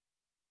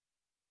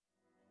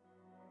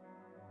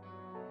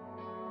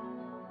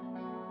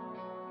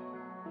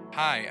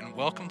Hi, and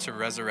welcome to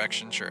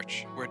Resurrection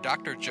Church, where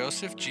Dr.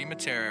 Joseph G.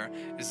 Matera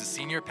is the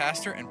senior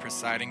pastor and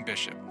presiding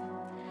bishop.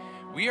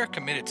 We are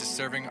committed to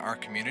serving our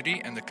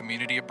community and the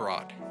community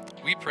abroad.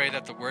 We pray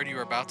that the word you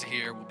are about to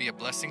hear will be a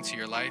blessing to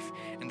your life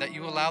and that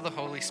you allow the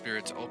Holy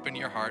Spirit to open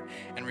your heart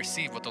and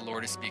receive what the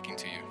Lord is speaking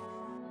to you.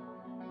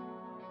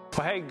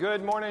 Well, hey,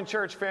 good morning,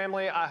 church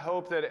family. I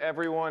hope that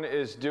everyone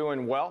is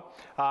doing well.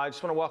 I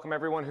just want to welcome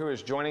everyone who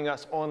is joining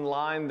us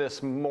online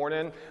this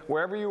morning.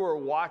 Wherever you are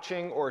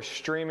watching or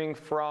streaming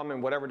from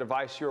and whatever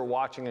device you are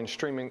watching and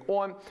streaming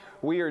on,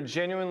 we are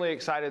genuinely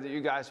excited that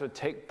you guys would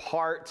take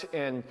part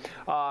in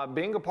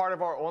being a part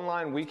of our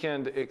online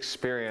weekend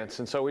experience.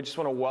 And so we just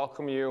want to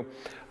welcome you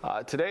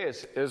today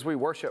as we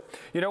worship.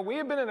 You know, we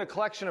have been in a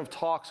collection of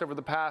talks over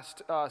the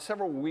past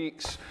several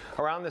weeks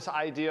around this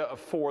idea of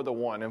For the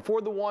One. And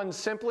For the One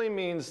simply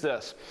means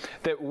this,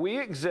 that we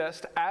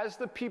exist as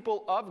the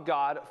people of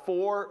God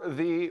for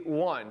the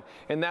One.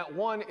 And that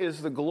one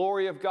is the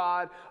glory of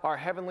God, our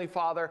Heavenly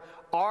Father.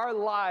 Our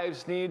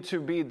lives need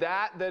to be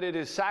that it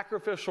is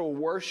sacrificial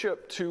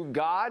worship to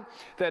God,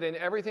 that in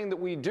everything that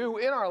we do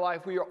in our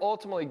life, we are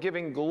ultimately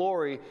giving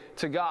glory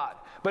to God.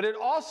 But it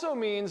also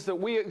means that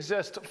we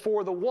exist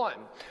for the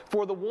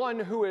one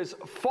who is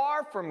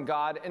far from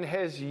God and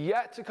has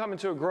yet to come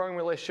into a growing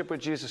relationship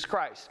with Jesus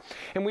Christ.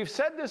 And we've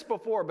said this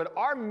before, but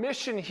our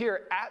mission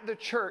here at the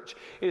church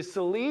is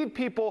to lead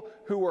people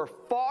who are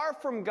far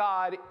from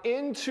God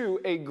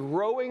into a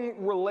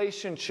growing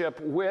relationship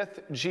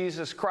with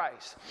Jesus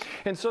Christ.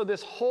 And so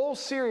this whole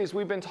series,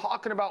 we've been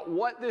talking about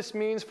what this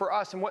means for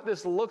us and what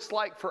this looks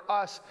like for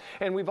us.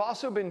 And we've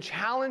also been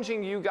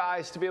challenging you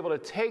guys to be able to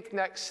take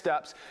next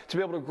steps, to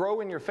be able to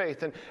grow in your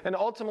faith. And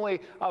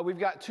ultimately, we've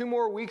got 2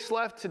 more weeks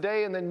left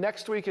today and then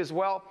next week as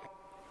well.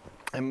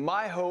 And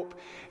my hope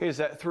is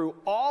that through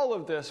all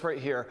of this right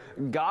here,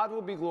 God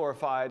will be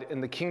glorified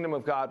and the kingdom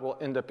of God will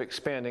end up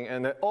expanding.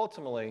 And that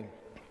ultimately,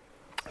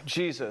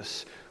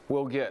 Jesus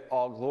will get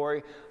all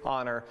glory,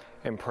 honor,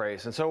 and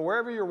praise. And so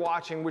wherever you're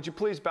watching, would you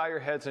please bow your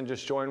heads and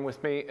just join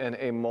with me in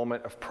a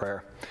moment of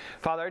prayer.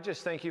 Father, I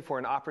just thank you for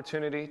an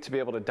opportunity to be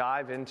able to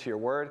dive into your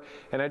word.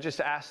 And I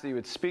just ask that you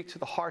would speak to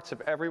the hearts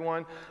of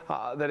everyone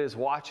that is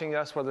watching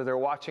us, whether they're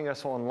watching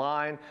us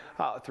online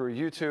through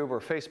YouTube or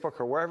Facebook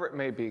or wherever it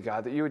may be,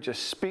 God, that you would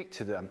just speak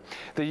to them,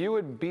 that you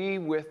would be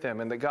with them,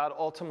 and that, God,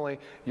 ultimately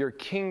your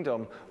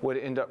kingdom would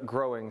end up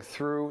growing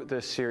through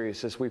this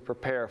series as we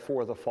prepare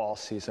for the fall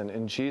season.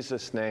 In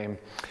Jesus' name,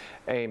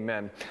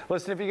 amen.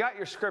 Listen, if you got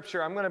your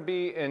scripture, I'm going to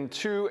be in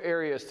 2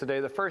 areas today.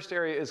 The first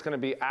area is going to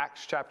be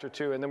Acts chapter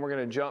 2, and then we're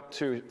going to jump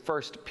to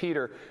 1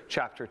 Peter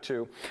chapter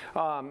 2.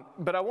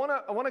 But I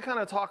want to kind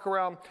of talk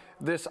around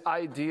this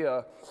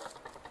idea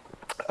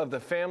of the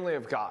family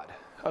of God,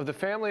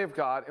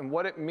 and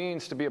what it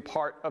means to be a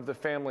part of the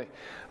family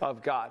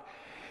of God.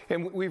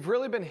 And we've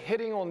really been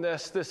hitting on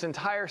this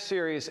entire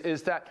series,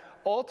 is that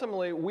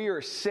ultimately we are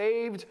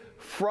saved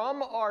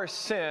from our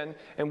sin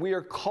and we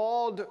are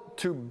called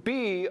to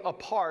be a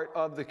part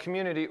of the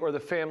community or the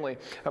family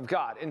of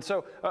God. And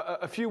so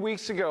a few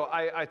weeks ago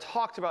I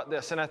talked about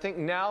this, and I think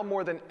now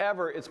more than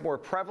ever it's more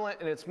prevalent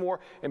and it's more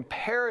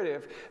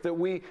imperative that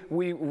we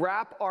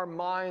wrap our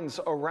minds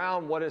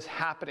around what is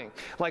happening.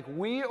 Like,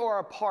 we are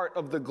a part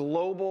of the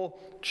global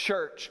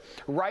church.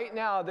 Right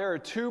now there are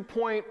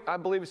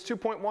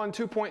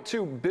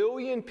 2.2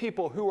 billion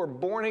people who are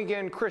born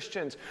again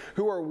Christians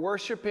who are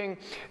worshiping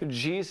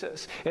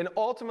Jesus. And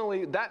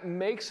ultimately, that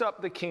makes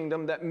up the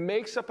kingdom, that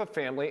makes up a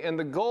family, and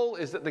the goal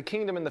is that the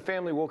kingdom and the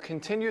family will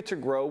continue to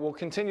grow, will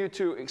continue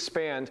to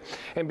expand,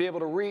 and be able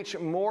to reach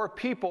more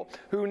people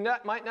who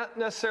might not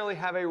necessarily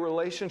have a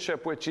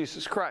relationship with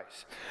Jesus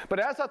Christ. But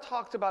as I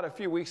talked about a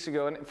few weeks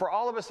ago, and for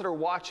all of us that are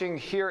watching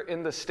here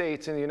in the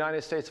States, in the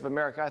United States of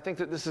America, I think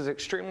that this is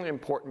extremely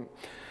important.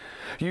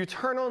 You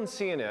turn on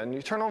CNN,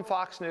 you turn on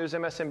Fox News,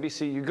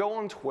 MSNBC, you go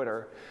on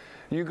Twitter,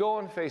 you go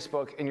on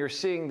Facebook, and you're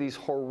seeing these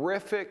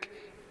horrific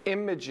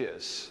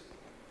images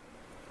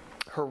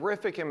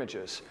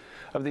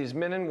of these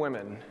men and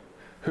women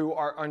who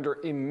are under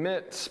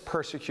immense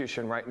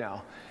persecution right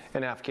now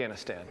in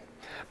Afghanistan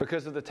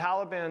because of the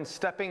Taliban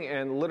stepping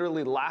in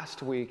literally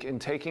last week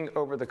and taking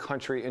over the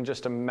country in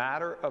just a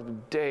matter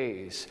of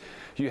days.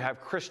 You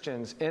have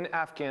Christians in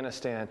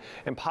Afghanistan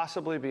and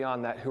possibly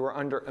beyond that who are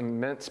under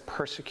immense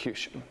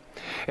persecution.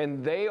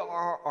 And they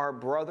are our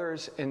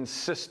brothers and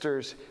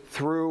sisters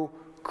through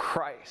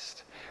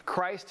Christ.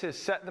 Christ has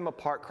set them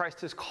apart.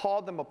 Christ has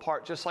called them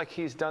apart just like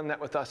he's done that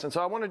with us. And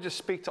so I want to just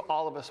speak to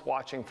all of us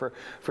watching for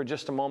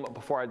just a moment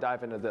before I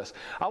dive into this.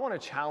 I want to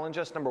challenge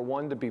us, number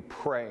one, to be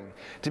praying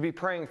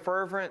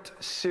fervent,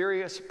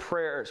 serious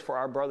prayers for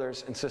our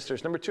brothers and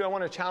sisters. Number two, I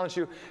want to challenge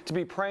you to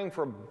be praying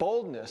for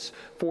boldness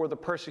for the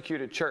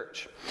persecuted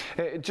church.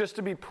 Just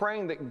to be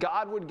praying that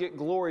God would get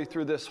glory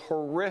through this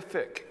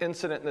horrific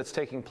incident that's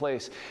taking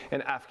place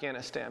in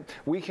Afghanistan.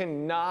 We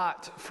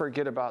cannot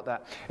forget about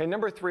that. And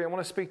number three, I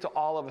want to speak to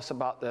all of us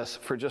about this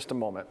for just a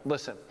moment.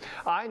 Listen,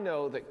 I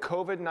know that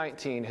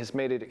COVID-19 has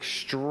made it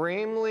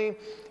extremely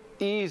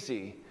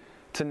easy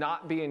to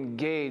not be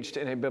engaged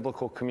in a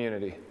biblical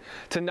community,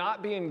 to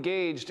not be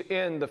engaged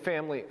in the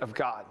family of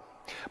God.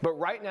 But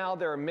right now,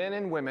 there are men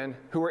and women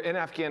who are in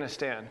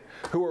Afghanistan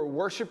who are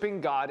worshiping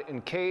God in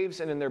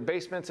caves and in their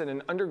basements and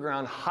in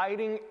underground,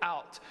 hiding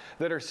out,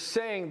 that are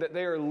saying that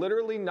they are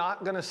literally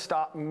not going to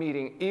stop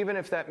meeting, even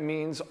if that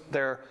means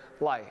their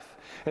life.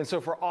 And so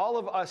for all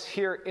of us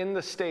here in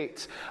the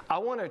States, I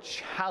want to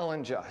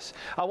challenge us.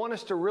 I want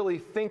us to really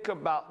think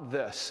about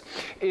this.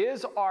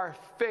 Is our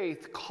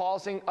faith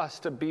causing us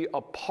to be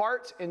a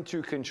part and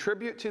to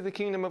contribute to the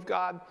kingdom of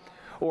God?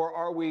 Or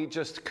are we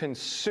just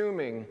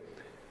consuming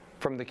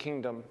from the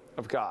kingdom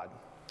of God?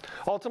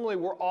 Ultimately,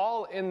 we're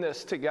all in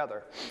this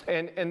together.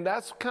 And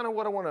that's kind of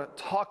what I want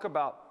to talk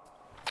about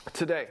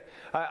today.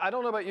 I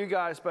don't know about you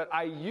guys, but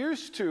I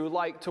used to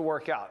like to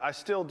work out. I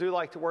still do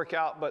like to work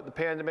out, but the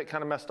pandemic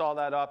kind of messed all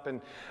that up,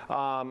 and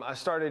I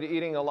started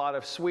eating a lot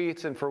of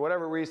sweets, and for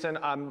whatever reason,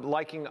 I'm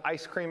liking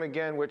ice cream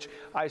again, which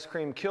ice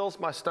cream kills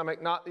my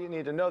stomach. Not that you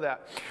need to know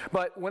that.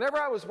 But whenever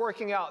I was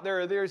working out,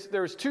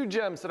 there's two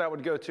gyms that I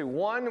would go to.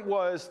 One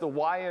was the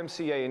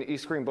YMCA in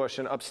East Greenbush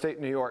in upstate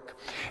New York.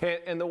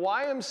 And the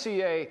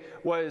YMCA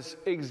was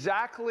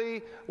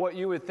exactly what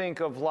you would think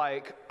of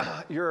like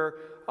your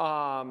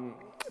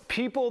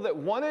people that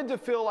wanted to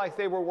feel like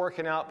they were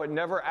working out but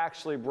never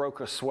actually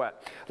broke a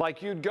sweat.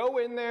 Like you'd go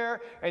in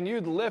there and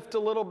you'd lift a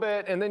little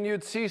bit, and then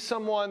you'd see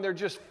someone, they're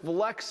just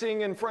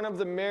flexing in front of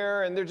the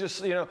mirror, and they're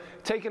just,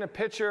 taking a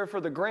picture for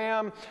the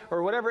gram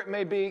or whatever it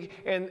may be,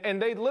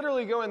 and they'd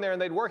literally go in there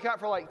and they'd work out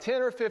for like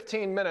 10 or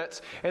 15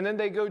 minutes, and then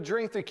they go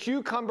drink the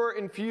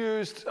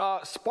cucumber-infused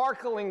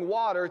sparkling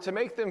water to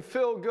make them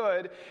feel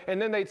good,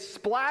 and then they'd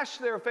splash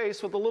their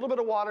face with a little bit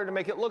of water to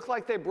make it look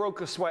like they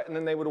broke a sweat, and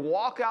then they would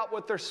walk out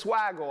with their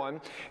swag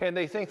on, and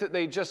they think that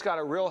they just got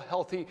a real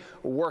healthy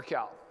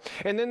workout.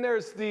 And then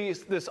there's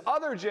this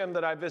other gym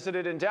that I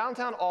visited in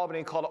downtown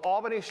Albany called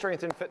Albany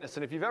Strength and Fitness.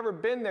 And if you've ever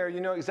been there,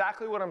 you know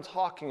exactly what I'm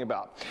talking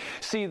about.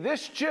 See,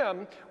 this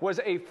gym was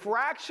a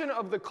fraction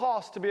of the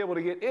cost to be able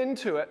to get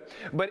into it,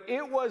 but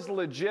it was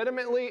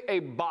legitimately a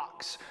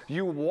box.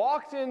 You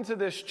walked into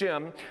this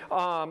gym,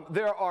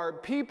 there are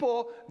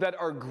people that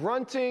are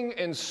grunting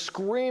and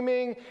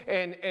screaming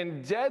and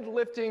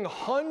deadlifting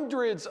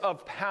hundreds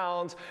of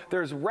pounds.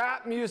 There's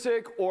rap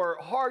music or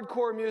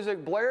hardcore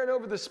music blaring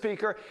over the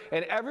speaker,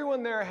 and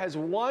everyone there has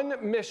one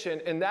mission,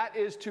 and that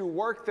is to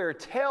work their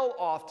tail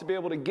off to be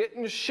able to get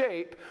in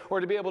shape or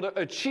to be able to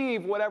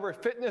achieve whatever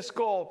fitness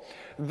goal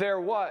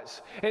there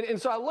was. And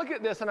so I look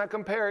at this and I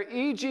compare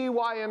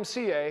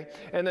EGYMCA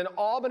and then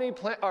Albany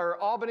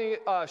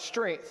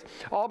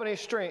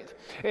Strength.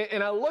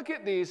 And I look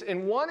at these,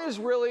 and one is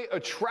really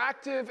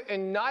attractive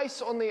and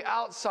nice on the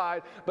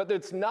outside, but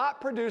it's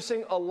not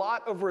producing a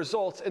lot of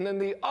results. And then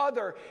the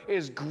other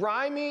is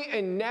grimy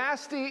and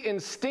nasty and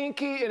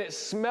stinky, and it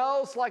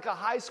smells like a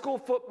high school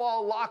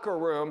football locker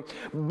room,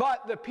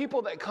 but the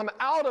people that come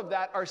out of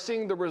that are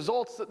seeing the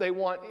results that they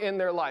want in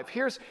their life.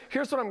 Here's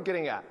what I'm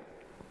getting at.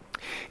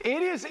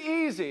 It is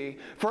easy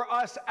for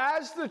us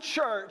as the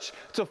church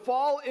to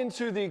fall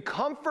into the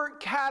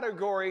comfort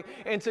category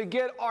and to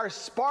get our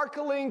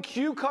sparkling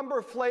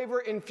cucumber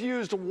flavor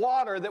infused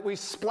water that we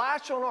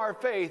splash on our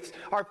face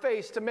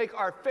to make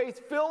our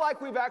faith feel like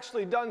we've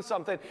actually done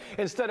something,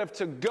 instead of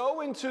to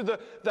go into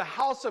the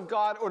house of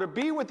God or to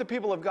be with the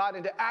people of God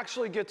and to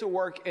actually get to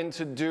work and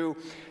to do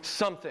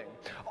something.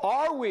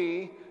 Are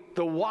we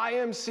the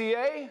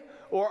YMCA?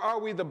 Or are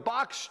we the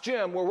box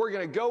gym where we're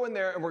going to go in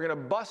there and we're going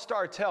to bust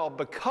our tail,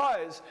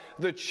 because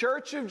the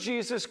Church of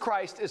Jesus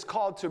Christ is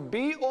called to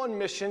be on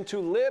mission, to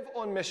live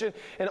on mission,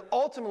 and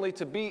ultimately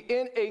to be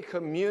in a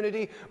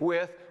community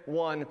with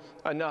one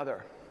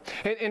another?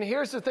 And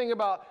here's the thing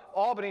about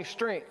Albany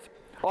Strength.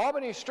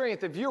 Albany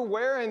Strength, if you're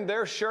wearing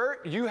their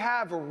shirt, you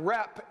have a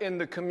rep in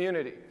the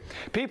community.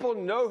 People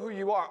know who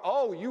you are.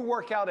 Oh, you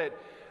work out at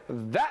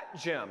that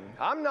gym.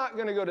 I'm not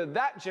going to go to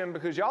that gym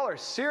because y'all are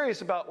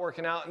serious about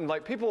working out, and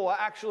like people will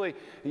actually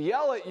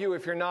yell at you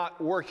if you're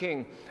not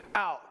working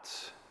out.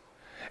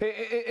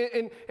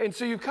 And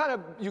so you kind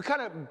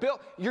of build,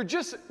 you're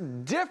just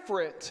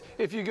different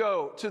if you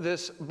go to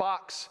this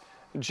box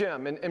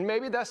gym. And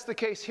maybe that's the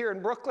case here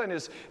in Brooklyn,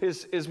 is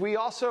we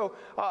also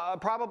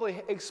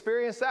probably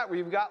experience that, where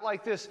you've got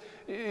like this,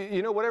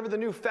 whatever the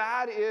new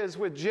fad is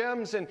with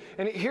gyms.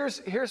 And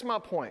here's my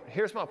point.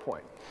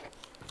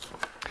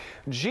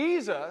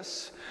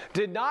 Jesus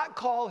did not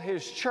call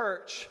his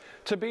church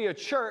to be a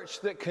church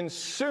that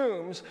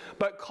consumes,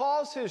 but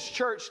calls his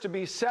church to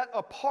be set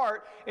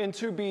apart and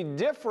to be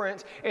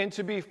different and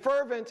to be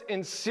fervent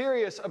and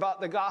serious about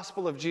the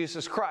gospel of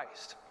Jesus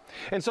Christ.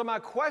 And so my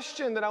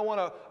question that I want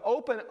to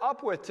open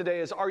up with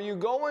today is, are you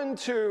going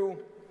to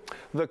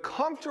the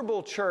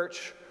comfortable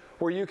church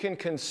where you can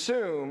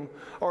consume,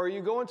 or are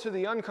you going to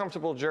the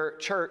uncomfortable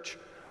church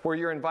where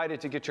you're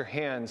invited to get your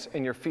hands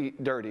and your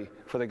feet dirty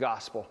for the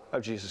gospel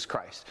of Jesus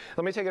Christ?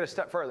 Let me take it a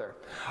step further.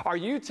 Are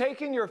you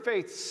taking your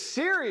faith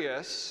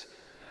serious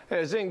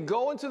as in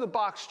going to the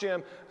box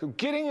gym,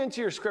 getting into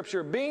your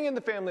scripture, being in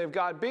the family of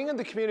God, being in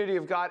the community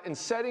of God, and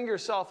setting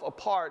yourself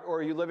apart? Or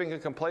are you living a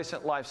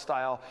complacent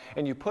lifestyle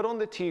and you put on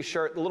the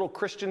t-shirt, the little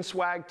Christian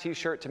swag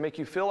t-shirt to make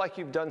you feel like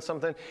you've done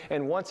something,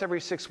 and once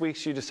every 6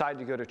 weeks you decide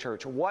to go to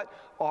church? What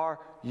are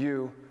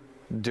you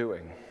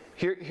doing?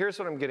 Here's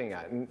what I'm getting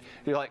at. And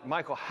you're like,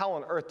 Michael, how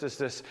on earth does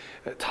this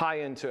tie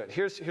into it?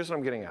 Here's what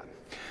I'm getting at.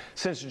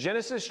 Since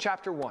Genesis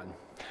chapter 1,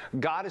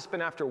 God has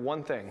been after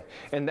one thing,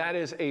 and that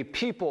is a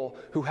people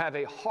who have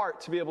a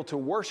heart to be able to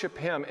worship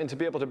Him and to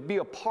be able to be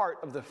a part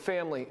of the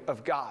family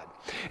of God.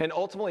 And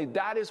ultimately,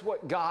 that is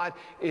what God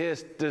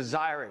is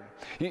desiring.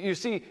 You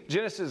see,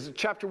 Genesis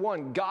chapter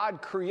 1,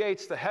 God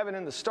creates the heaven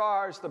and the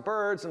stars, the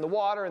birds and the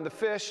water and the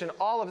fish and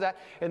all of that,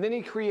 and then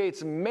He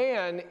creates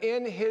man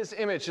in His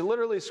image.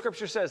 Literally,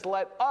 Scripture says,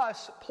 let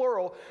us,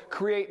 plural,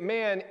 create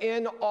man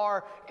in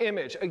our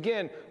image.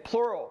 Again,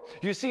 plural.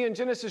 You see in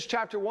Genesis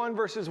chapter 1,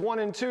 verses 1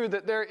 and 2,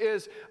 that there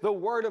is the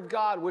Word of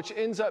God, which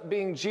ends up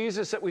being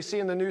Jesus that we see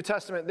in the New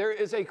Testament. There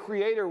is a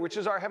Creator, which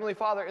is our Heavenly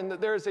Father, and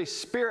that there is a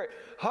Spirit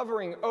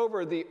hovering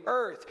over the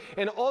earth.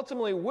 And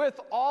ultimately, with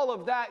all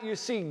of that, you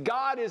see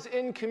God is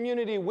in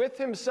community with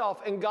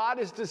Himself, and God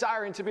is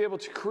desiring to be able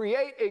to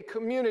create a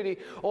community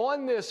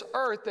on this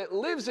earth that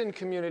lives in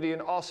community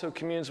and also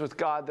communes with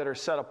God, that are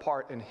set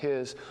apart in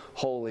His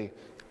holy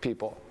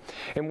people.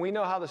 And we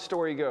know how the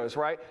story goes,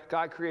 right?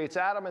 God creates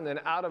Adam, and then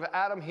out of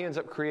Adam He ends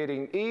up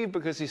creating Eve,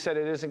 because He said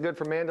it isn't good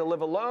for man to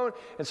live alone.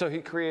 And so He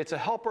creates a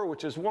helper,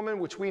 which is woman,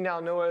 which we now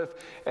know of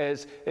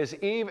as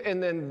Eve.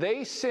 And then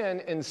they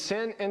sin, and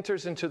sin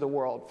enters into the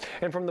world.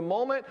 And from the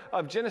moment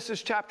of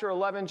Genesis chapter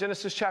 11,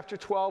 Genesis chapter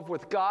 12,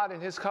 with God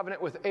and His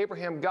covenant with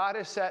Abraham, God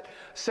has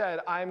said,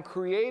 I am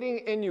creating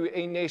in you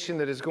a nation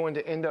that is going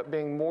to end up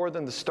being more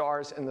than the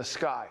stars in the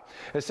sky.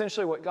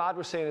 Essentially, what God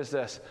was saying is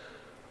this: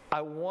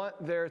 I want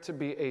there to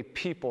be a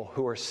people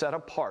who are set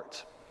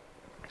apart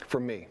for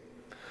me,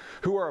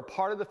 who are a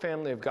part of the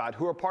family of God,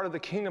 who are part of the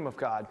kingdom of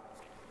God,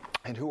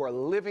 and who are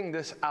living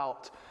this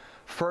out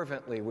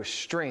fervently with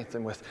strength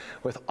and with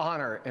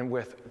honor and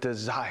with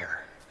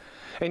desire.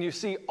 And you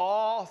see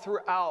all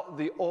throughout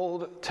the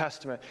Old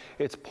Testament,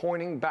 it's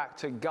pointing back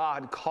to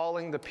God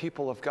calling the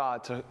people of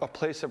God to a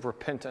place of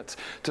repentance,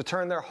 to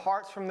turn their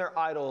hearts from their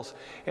idols,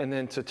 and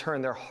then to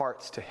turn their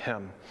hearts to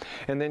Him.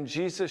 And then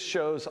Jesus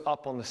shows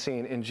up on the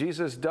scene, and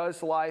Jesus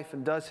does life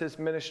and does His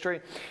ministry,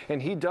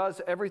 and He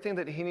does everything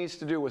that He needs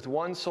to do with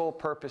one sole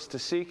purpose: to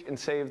seek and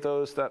save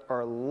those that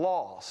are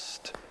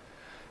lost,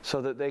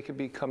 so that they could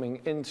be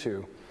coming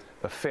into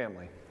the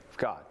family of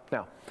God.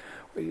 Now,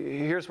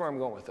 here's where I'm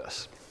going with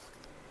this.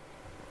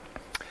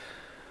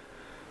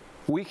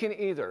 We can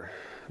either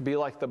be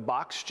like the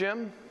box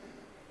gym,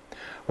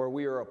 where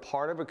we are a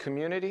part of a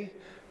community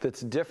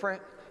that's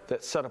different,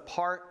 that's set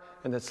apart,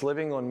 and that's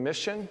living on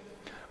mission,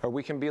 or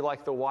we can be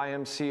like the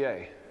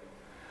YMCA,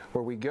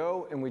 where we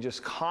go and we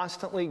just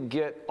constantly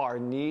get our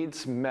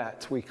needs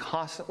met. We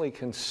constantly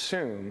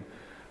consume,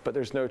 but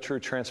there's no true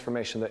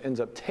transformation that ends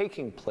up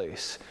taking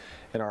place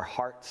in our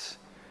hearts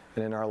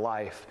and in our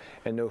life,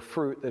 and no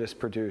fruit that is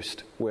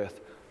produced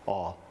with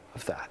all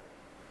of that.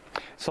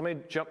 So let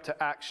me jump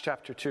to Acts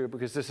chapter 2,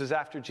 because this is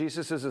after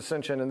Jesus'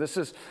 ascension, and this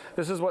is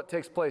what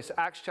takes place.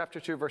 Acts chapter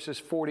 2, verses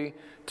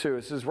 42.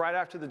 This is right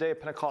after the day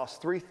of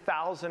Pentecost.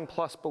 3,000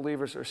 plus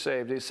believers are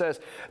saved. It says,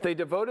 they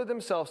devoted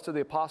themselves to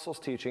the apostles'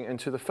 teaching and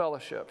to the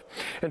fellowship,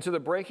 and to the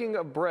breaking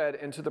of bread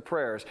and to the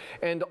prayers.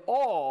 And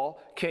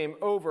all came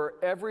over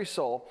every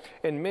soul,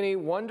 and many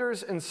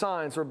wonders and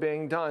signs were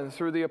being done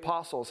through the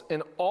apostles.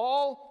 And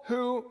all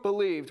who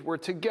believed were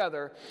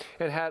together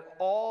and had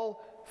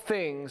all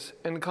things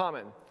in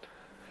common.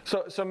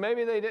 So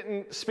maybe they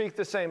didn't speak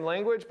the same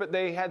language, but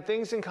they had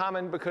things in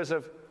common because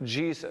of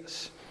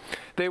Jesus.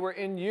 They were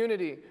in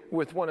unity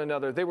with one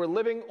another. They were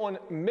living on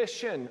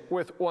mission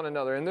with one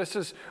another. And this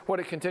is what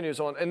it continues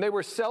on. And they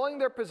were selling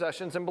their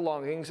possessions and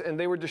belongings, and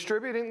they were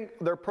distributing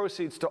their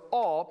proceeds to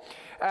all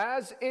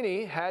as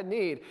any had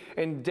need.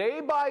 And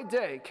day by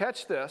day,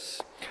 catch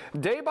this,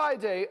 day by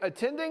day,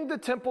 attending the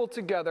temple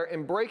together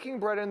and breaking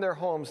bread in their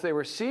homes, they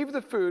received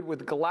the food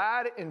with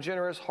glad and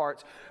generous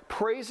hearts,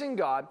 praising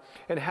God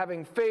and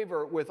having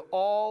favor with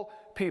all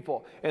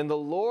people. And the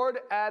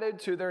Lord added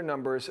to their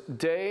numbers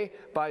day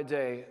by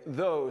day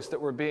those that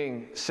were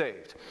being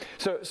saved.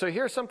 So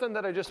here's something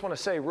that I just want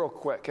to say real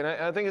quick, and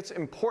I think it's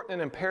important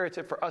and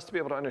imperative for us to be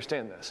able to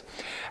understand this.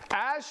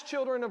 As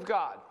children of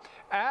God,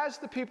 as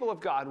the people of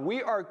God,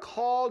 we are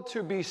called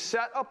to be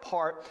set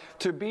apart,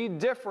 to be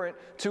different,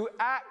 to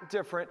act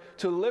different,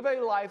 to live a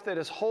life that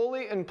is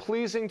holy and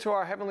pleasing to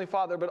our Heavenly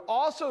Father, but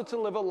also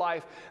to live a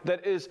life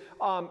that is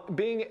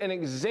being an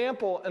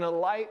example and a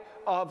light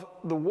of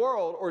the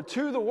world, or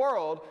to the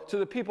world, to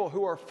the people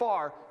who are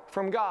far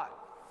from God.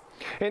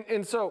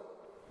 And so,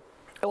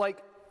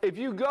 like, if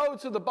you go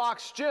to the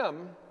box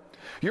gym,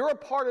 you're a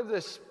part of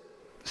this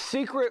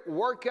secret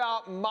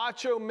workout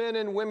macho men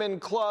and women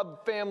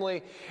club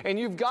family, and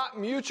you've got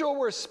mutual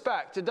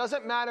respect. It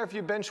doesn't matter if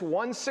you bench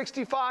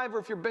 165 or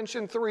if you're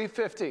benching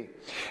 350.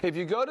 If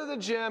you go to the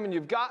gym and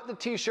you've got the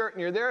t-shirt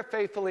and you're there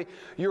faithfully,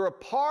 you're a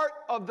part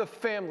of the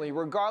family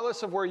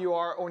regardless of where you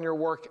are on your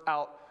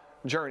workout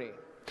journey.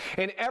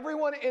 And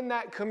everyone in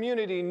that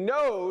community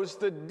knows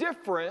the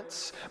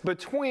difference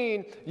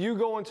between you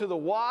going to the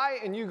Y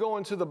and you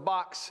going to the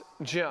box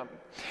gym.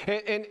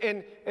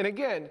 And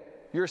again,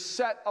 you're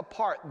set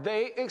apart.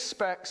 They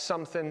expect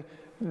something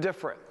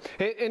different.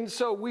 And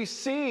so we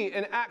see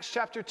in Acts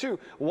chapter 2,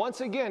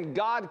 once again,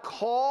 God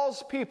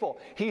calls people.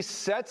 He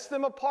sets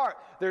them apart.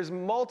 There's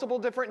multiple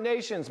different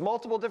nations,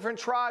 multiple different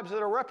tribes that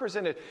are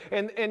represented.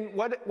 And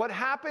what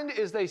happened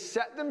is they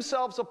set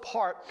themselves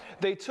apart.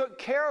 They took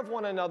care of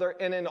one another,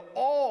 and an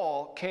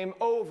awe came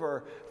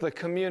over the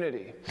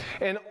community.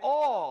 An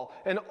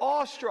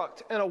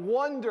awestruck, and a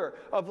wonder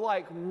of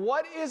like,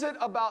 what is it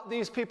about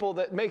these people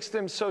that makes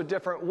them so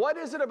different? What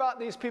is it about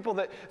these people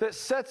that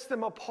sets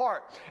them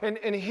apart? And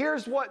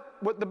here's what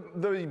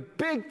the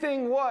big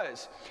thing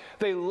was.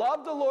 They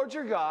loved the Lord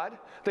your God.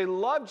 They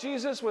loved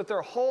Jesus with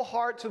their whole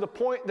heart to the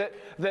point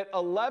that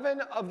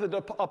 11 of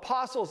the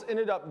apostles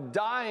ended up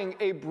dying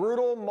a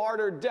brutal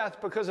martyr death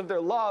because of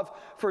their love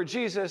for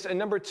Jesus. And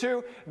number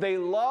two, they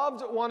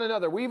loved one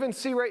another. We even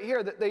see right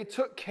here that they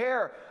took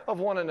care of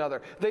one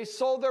another. They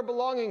sold their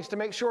belongings to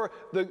make sure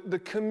the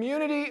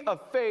community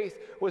of faith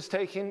was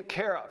taken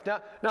care of.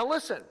 Now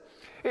listen.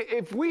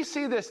 If we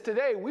see this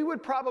today, we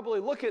would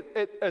probably look at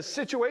a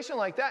situation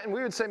like that and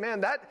we would say,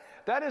 man,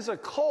 that is a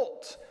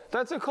cult.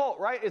 That's a cult,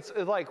 right? It's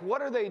like,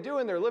 what are they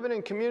doing? They're living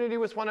in community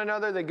with one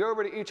another. They go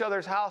over to each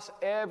other's house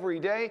every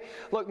day.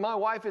 Look, my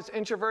wife is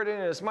introverted,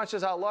 and as much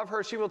as I love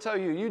her, she will tell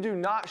you, you do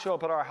not show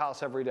up at our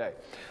house every day.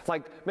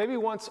 Like maybe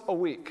once a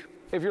week,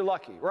 if you're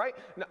lucky, right?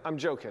 No, I'm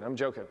joking.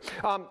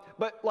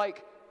 But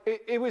like,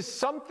 it was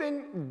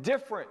something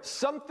different,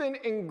 something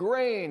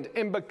ingrained.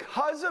 And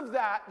because of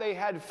that, they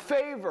had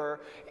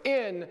favor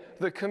in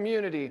the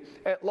community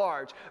at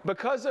large,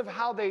 because of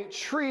how they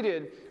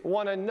treated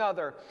one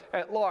another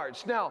at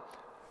large. Now,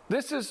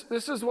 this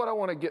is what I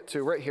want to get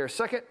to right here.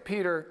 1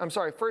 Peter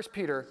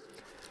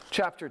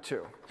chapter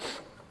 2.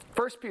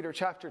 1 Peter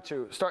chapter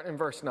 2, starting in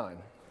verse 9.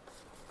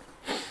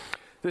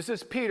 This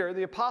is Peter,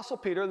 the Apostle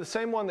Peter, the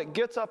same one that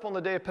gets up on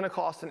the day of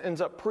Pentecost and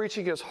ends up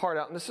preaching his heart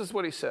out. And this is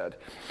what he said.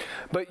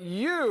 But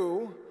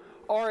you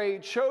are a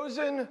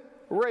chosen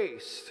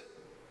race,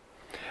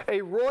 a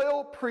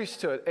royal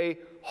priesthood, a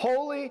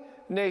holy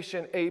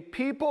nation, a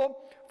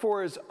people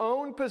for his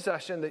own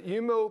possession, that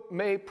you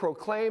may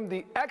proclaim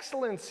the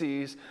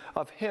excellencies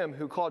of him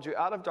who called you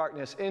out of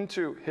darkness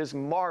into his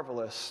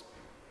marvelous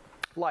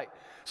light.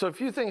 So a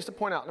few things to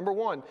point out. Number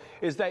one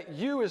is that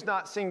you is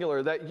not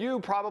singular. That you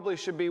probably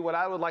should be what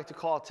I would like to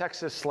call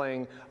Texas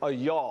slang, a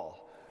y'all.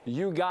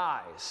 You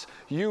guys,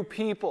 you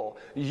people,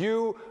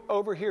 you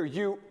over here,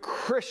 you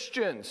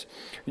Christians.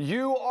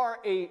 You are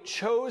a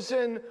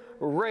chosen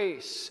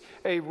race,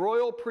 a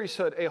royal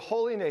priesthood, a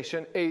holy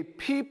nation, a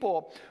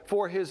people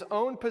for his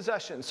own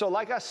possession. So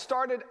like I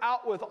started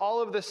out with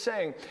all of this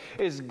saying,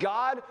 is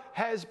God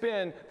has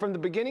been, from the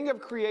beginning of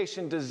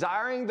creation,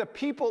 desiring the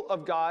people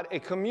of God, a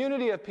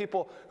community of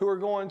people who are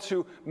going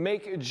to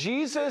make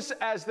Jesus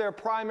as their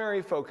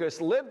primary focus,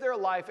 live their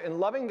life in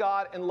loving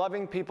God and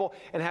loving people,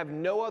 and have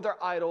no other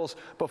idols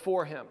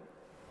before him.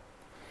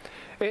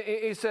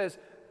 He says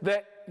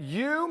that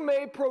you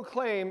may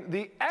proclaim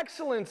the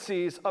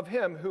excellencies of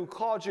him who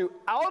called you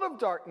out of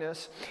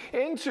darkness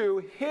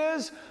into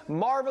his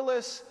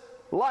marvelous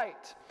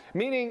light.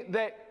 Meaning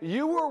that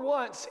you were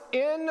once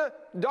in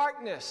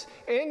darkness,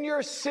 in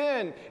your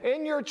sin,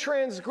 in your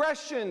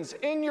transgressions,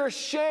 in your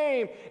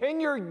shame, in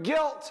your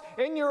guilt,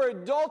 in your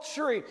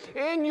adultery,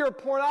 in your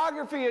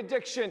pornography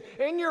addiction,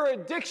 in your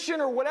addiction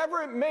or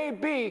whatever it may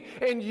be,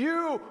 and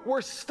you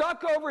were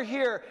stuck over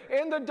here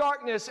in the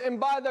darkness, and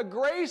by the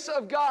grace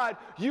of God,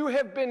 you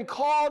have been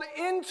called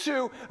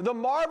into the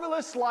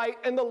marvelous light,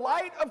 and the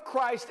light of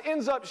Christ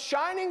ends up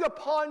shining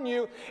upon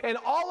you, and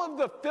all of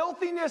the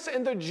filthiness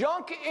and the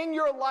junk in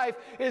your life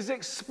is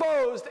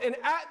exposed, and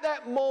at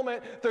that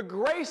moment, the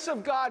grace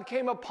of God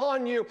came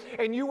upon you,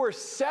 and you were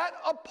set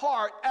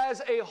apart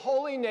as a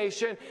holy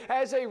nation,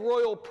 as a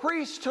royal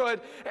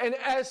priesthood, and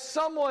as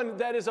someone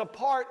that is a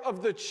part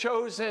of the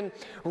chosen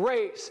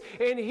race.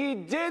 And he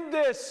did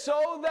this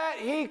so that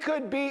he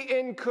could be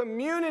in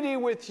community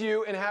with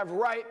you and have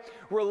right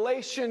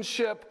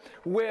relationship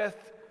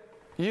with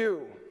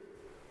you.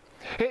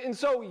 And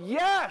so,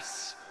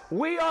 yes,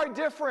 we are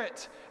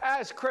different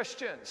as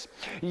Christians.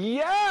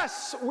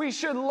 Yes, we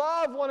should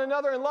love one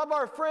another and love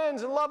our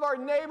friends and love our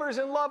neighbors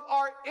and love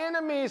our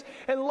enemies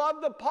and love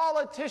the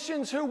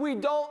politicians who we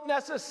don't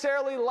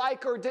necessarily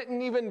like or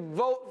didn't even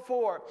vote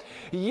for.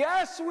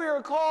 Yes, we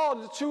are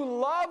called to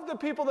love the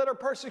people that are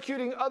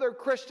persecuting other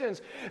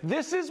Christians.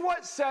 This is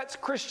what sets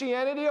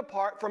Christianity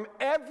apart from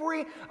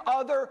every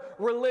other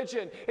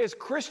religion. Is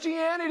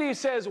Christianity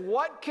says,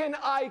 what can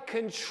I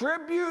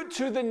contribute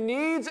to the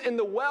needs and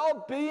the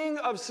well-being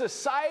of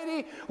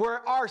society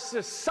where our our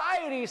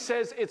society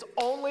says it's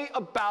only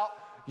about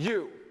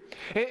you.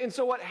 And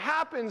so what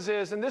happens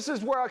is, and this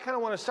is where I kind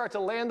of want to start to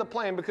land the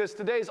plane, because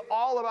today's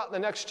all about the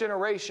next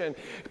generation.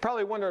 You're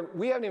probably wondering,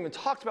 we haven't even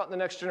talked about the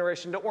next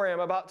generation. Don't worry, I'm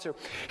about to.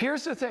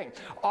 Here's the thing.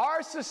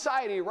 Our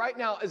society right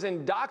now is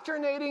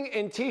indoctrinating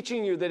and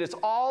teaching you that it's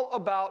all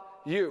about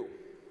you.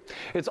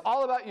 It's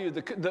all about you,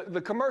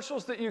 the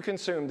commercials that you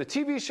consume, the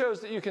TV shows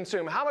that you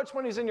consume, how much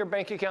money's in your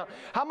bank account,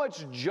 how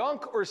much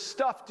junk or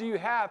stuff do you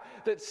have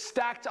that's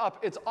stacked up.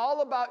 It's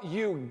all about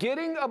you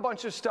getting a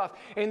bunch of stuff,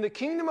 and the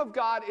kingdom of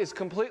God is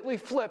completely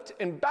flipped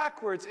and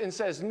backwards and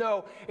says,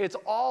 no, it's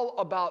all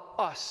about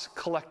us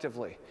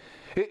collectively.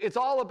 It's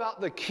all about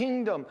the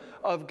kingdom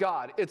of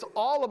God. It's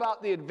all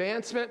about the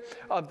advancement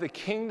of the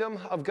kingdom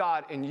of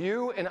God. And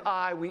you and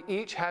I, we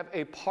each have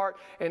a part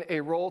and a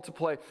role to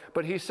play.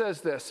 But he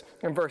says this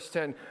in verse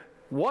 10,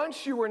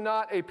 once you were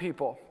not a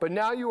people, but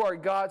now you are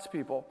God's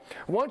people.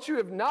 Once you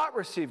have not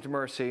received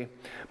mercy,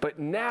 but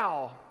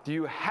now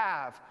you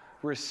have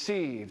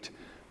received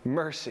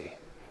mercy.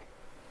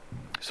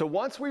 So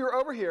once we were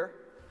over here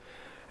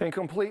in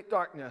complete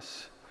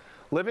darkness,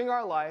 living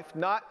our life,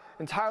 not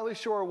entirely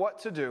sure what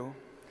to do,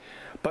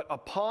 but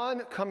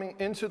upon coming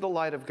into the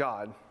light of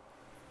God,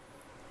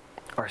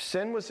 our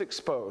sin was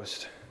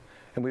exposed,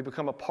 and we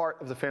become a part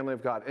of the family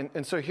of God.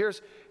 And so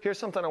here's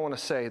something I want to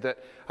say that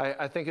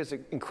I think is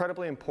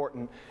incredibly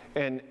important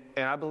and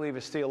I believe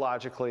is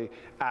theologically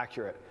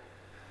accurate.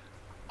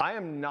 I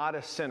am not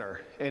a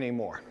sinner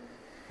anymore.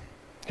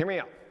 Hear me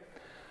out.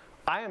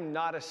 I am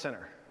not a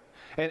sinner.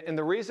 And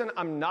the reason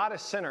I'm not a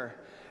sinner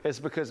is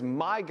because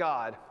my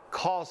God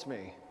calls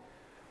me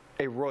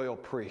a royal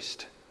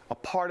priest, a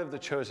part of the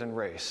chosen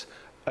race,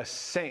 a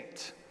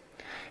saint.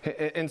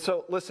 And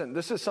so, listen,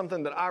 this is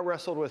something that I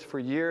wrestled with for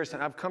years,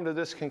 and I've come to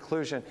this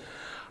conclusion.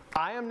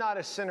 I am not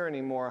a sinner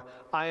anymore.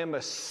 I am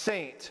a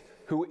saint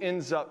who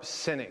ends up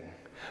sinning.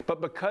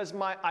 But because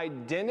my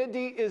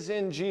identity is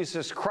in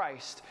Jesus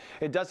Christ,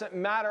 it doesn't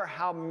matter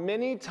how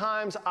many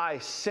times I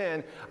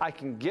sin, I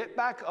can get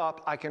back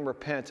up, I can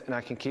repent, and I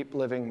can keep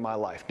living my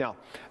life. Now,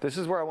 this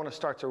is where I want to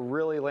start to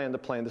really land the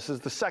plane. This is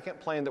the second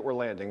plane that we're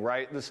landing,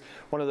 right? This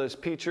one of those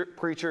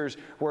preachers,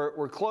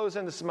 we're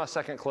closing. This is my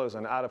second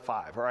closing out of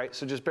 5, all right?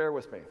 So just bear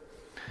with me.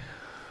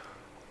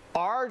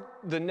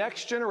 The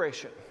next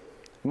generation,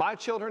 my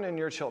children and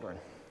your children,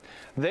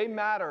 they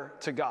matter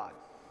to God.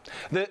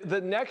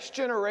 The next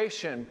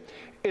generation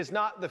is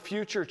not the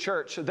future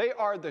church. They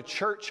are the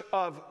church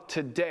of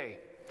today.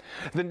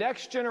 The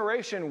next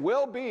generation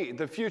will be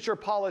the future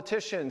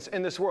politicians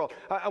in this world.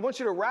 I want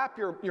you to wrap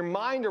your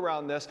mind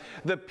around this.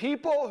 The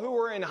people who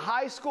are in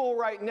high school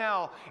right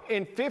now,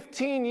 in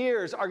 15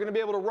 years, are going to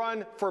be able to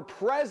run for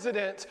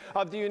president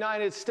of the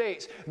United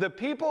States. The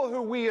people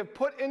who we have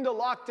put into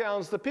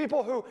lockdowns, the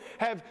people who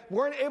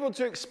weren't able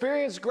to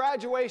experience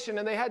graduation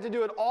and they had to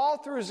do it all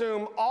through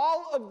Zoom,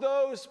 all of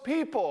those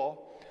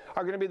people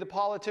are going to be the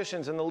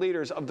politicians and the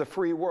leaders of the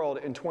free world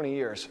in 20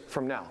 years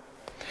from now.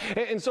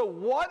 And so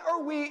what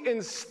are we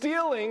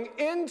instilling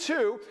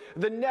into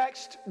the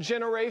next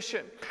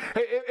generation?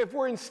 If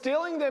we're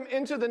instilling them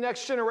into the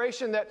next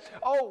generation that,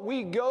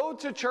 we go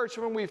to church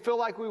when we feel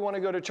like we want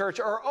to go to church,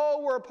 or,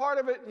 we're a part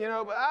of it,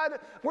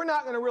 but we're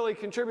not going to really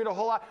contribute a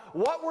whole lot.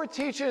 What we're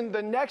teaching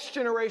the next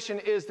generation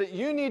is that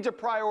you need to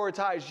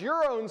prioritize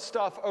your own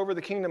stuff over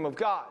the kingdom of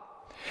God.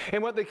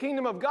 And what the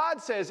kingdom of God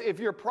says, if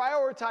you're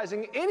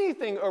prioritizing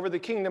anything over the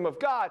kingdom of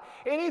God,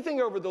 anything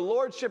over the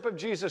lordship of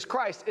Jesus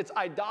Christ, it's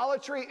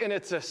idolatry and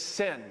it's a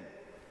sin.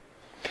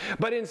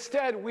 But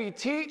instead, we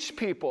teach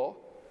people,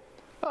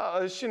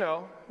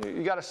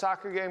 you got a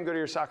soccer game, go to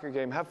your soccer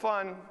game, have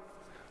fun.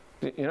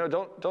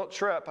 Don't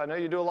trip. I know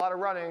you do a lot of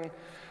running.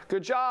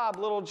 Good job,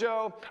 little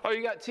Joe. Oh,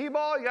 you got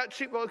T-ball? You got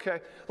cheap?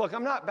 Okay. Look,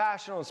 I'm not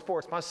bashing on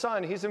sports. My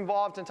son, he's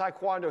involved in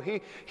taekwondo.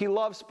 He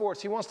loves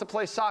sports. He wants to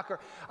play soccer.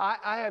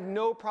 I have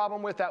no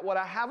problem with that. What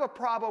I have a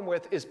problem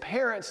with is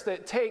parents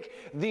that take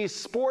these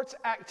sports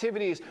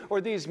activities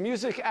or these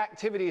music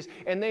activities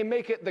and they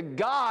make it the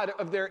God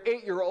of their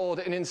 8-year-old.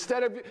 And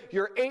instead of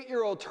your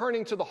 8-year-old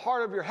turning to the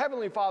heart of your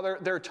Heavenly Father,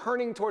 they're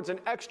turning towards an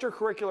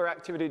extracurricular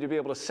activity to be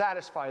able to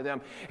satisfy them.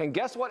 And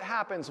guess what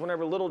happens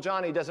whenever little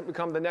Johnny doesn't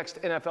become the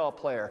next NFL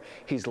player?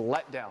 He's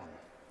let down.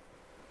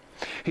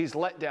 He's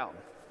let down.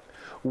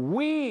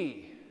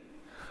 We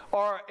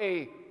are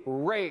a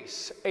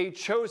race, a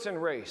chosen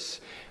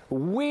race.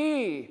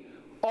 We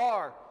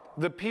are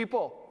the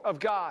people of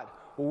God.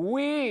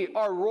 We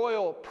are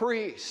royal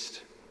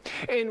priests.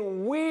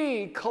 And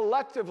we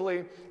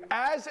collectively,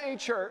 as a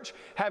church,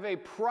 have a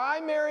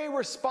primary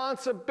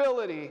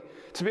responsibility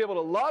to be able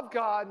to love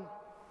God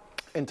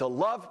and to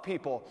love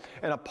people.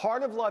 And a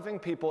part of loving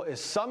people is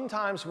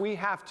sometimes we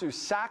have to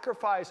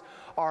sacrifice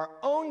our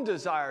own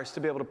desires to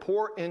be able to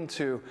pour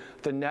into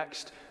the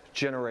next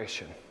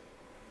generation.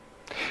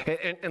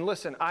 And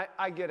listen,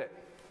 I get it.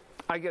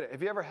 I get it.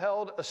 Have you ever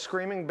held a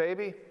screaming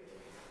baby?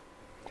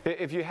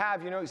 If you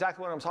have, you know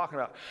exactly what I'm talking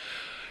about.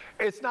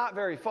 It's not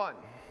very fun.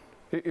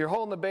 You're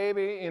holding the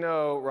baby,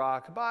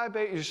 rock-a-bye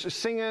baby. You're just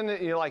singing,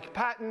 you're like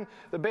patting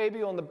the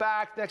baby on the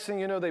back. Next thing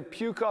you know, they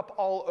puke up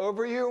all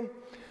over you.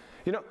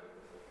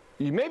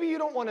 Maybe you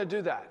don't want to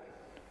do that,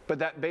 but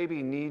that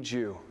baby needs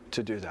you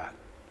to do that.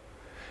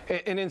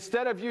 And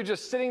instead of you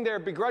just sitting there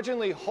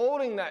begrudgingly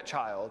holding that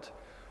child,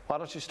 why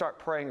don't you start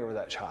praying over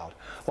that child?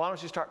 Why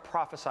don't you start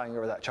prophesying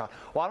over that child?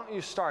 Why don't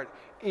you start,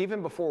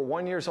 even before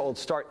 1 year old,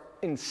 start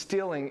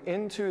instilling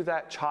into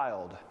that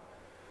child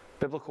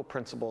biblical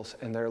principles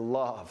and their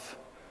love,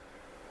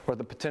 or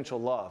the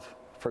potential love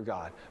for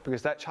God.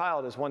 Because that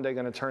child is one day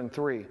going to turn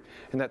 3,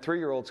 and that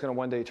 3-year-old is going to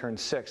one day turn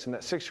 6, and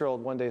that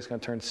 6-year-old one day is going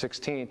to turn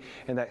 16,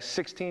 and that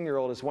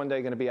 16-year-old is one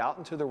day going to be out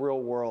into the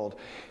real world.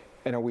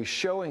 And are we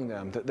showing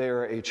them that they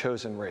are a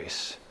chosen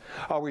race?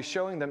 Are we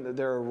showing them that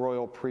they're a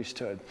royal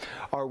priesthood?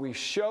 Are we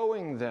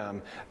showing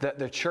them that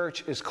the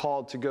church is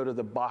called to go to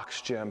the box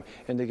gym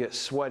and to get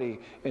sweaty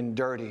and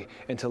dirty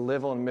and to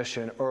live on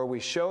mission? Or are we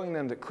showing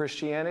them that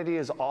Christianity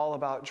is all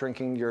about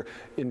drinking your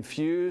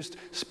infused,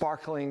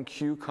 sparkling,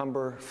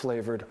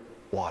 cucumber-flavored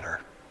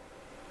water?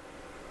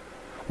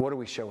 What are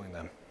we showing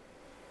them?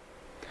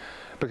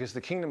 Because the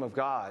kingdom of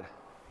God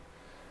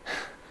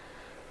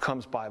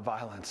comes by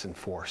violence and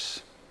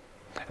force.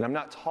 And I'm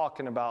not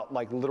talking about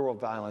like literal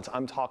violence.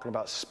 I'm talking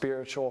about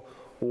spiritual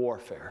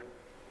warfare.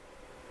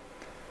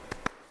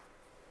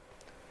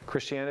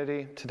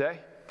 Christianity today?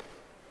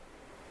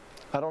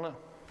 I don't know.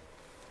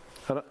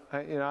 I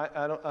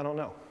don't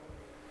know.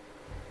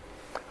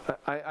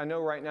 I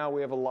know right now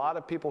we have a lot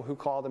of people who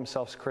call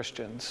themselves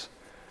Christians,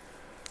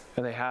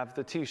 and they have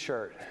the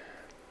T-shirt,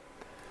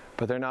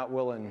 but they're not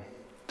willing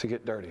to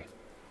get dirty.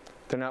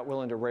 They're not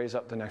willing to raise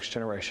up the next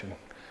generation.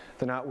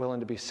 They're not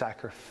willing to be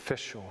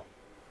sacrificial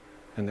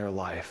in their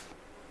life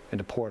and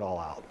to pour it all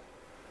out.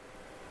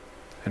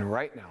 And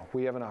right now,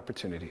 we have an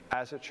opportunity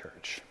as a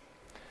church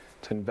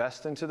to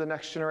invest into the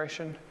next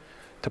generation,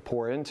 to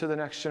pour into the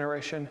next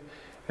generation,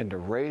 and to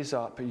raise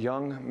up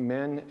young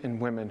men and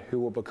women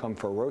who will become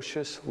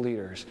ferocious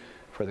leaders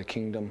for the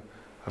kingdom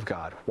of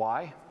God.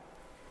 Why?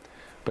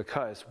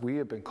 Because we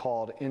have been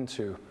called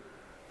into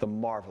the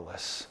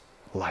marvelous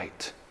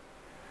light,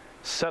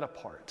 set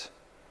apart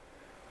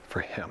for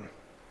Him.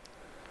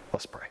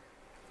 Let's pray.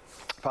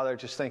 Father, I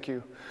just thank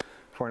you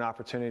for an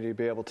opportunity to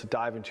be able to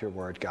dive into your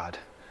word, God.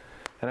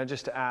 And I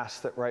just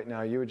ask that right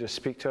now you would just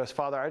speak to us.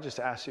 Father, I just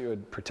ask that you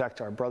would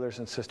protect our brothers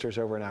and sisters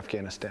over in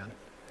Afghanistan.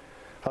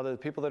 Father, the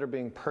people that are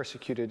being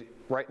persecuted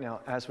right now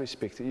as we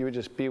speak, that you would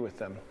just be with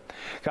them.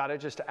 God, I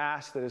just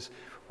ask that as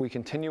we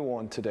continue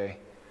on today,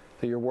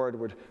 that your word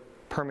would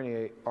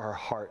permeate our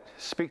heart,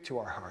 speak to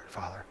our heart,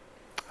 Father.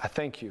 I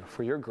thank you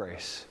for your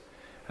grace,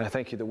 and I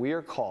thank you that we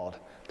are called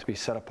to be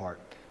set apart.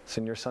 It's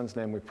in your Son's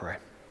name we pray.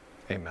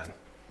 Amen.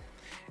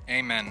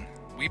 Amen.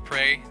 We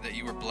pray that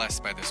you were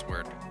blessed by this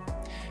word.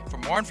 For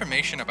more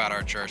information about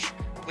our church,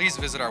 please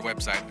visit our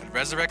website at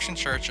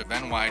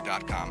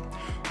resurrectionchurchofny.com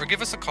or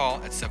give us a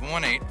call at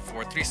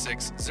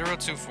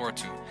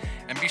 718-436-0242.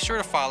 And be sure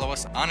to follow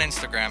us on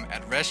Instagram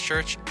at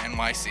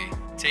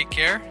ResChurchNYC. Take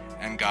care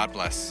and God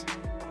bless.